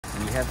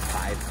we have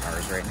 5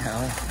 cars right now,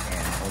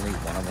 and only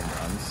one of them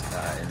runs,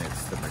 and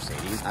it's the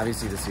Mercedes.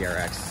 Obviously, the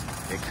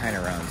CRX, it kind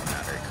of runs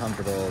not very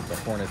comfortable. The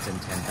Hornet's in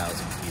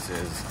 10,000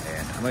 pieces,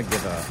 and I'm going to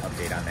give an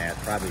update on that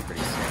probably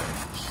pretty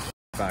soon.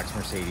 Box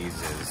Mercedes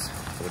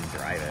wouldn't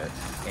drive it,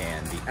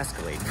 and the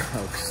Escalade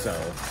broke, so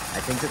I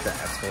think that the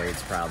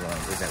Escalade's problem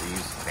is that we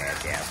used bad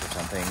gas or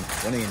something.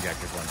 One of the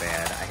injectors went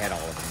bad. I had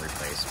all of them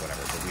replaced, whatever,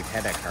 but we've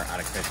had that car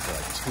out of commission for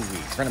like 2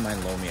 weeks. A friend of mine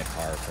loaned me a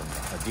car from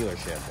a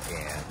dealership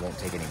and won't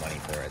take any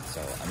money for it, so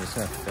I'm just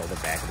gonna fill the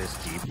back of this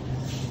Jeep.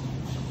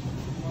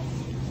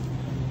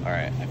 All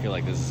right, I feel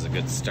like this is a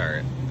good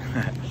start.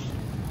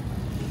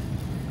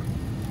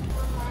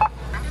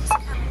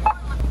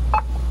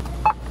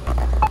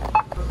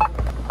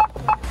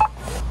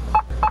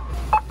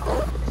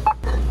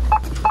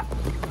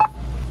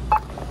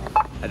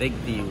 I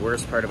think the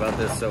worst part about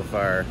this so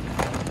far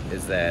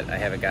is that I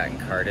haven't gotten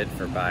carded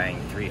for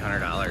buying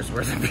 $300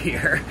 worth of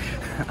beer.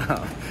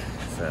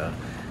 So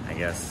I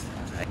guess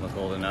I look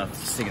old enough.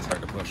 This thing is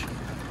hard to push.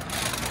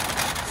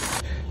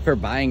 For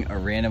buying a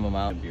random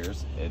amount of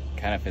beers, it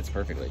kind of fits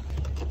perfectly.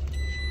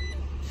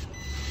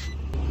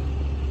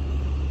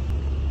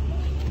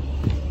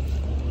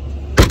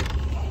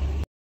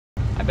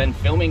 I've been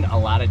filming a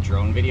lot of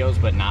drone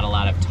videos, but not a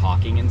lot of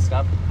talking and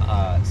stuff.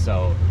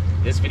 So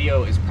this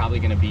video is probably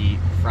going to be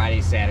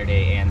Friday,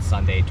 Saturday, and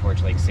Sunday,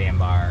 Torch Lake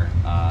Sandbar,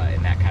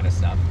 and that kind of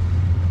stuff.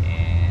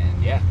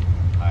 And yeah,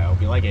 I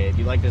hope you like it. If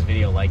you like this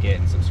video, like it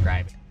and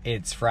subscribe.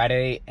 It's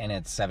Friday and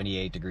it's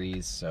 78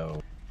 degrees,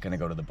 so gonna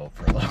go to the boat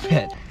for a little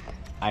bit.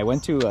 I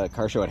went to a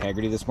car show at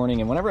Haggerty this morning,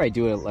 and whenever I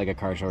do like a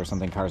car show or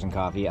something, Cars and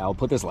Coffee, I'll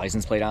put this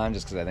license plate on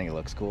just because I think it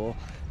looks cool.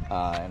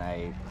 And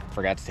I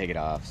forgot to take it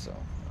off, so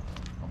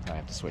I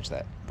have to switch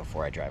that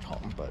before I drive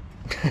home, but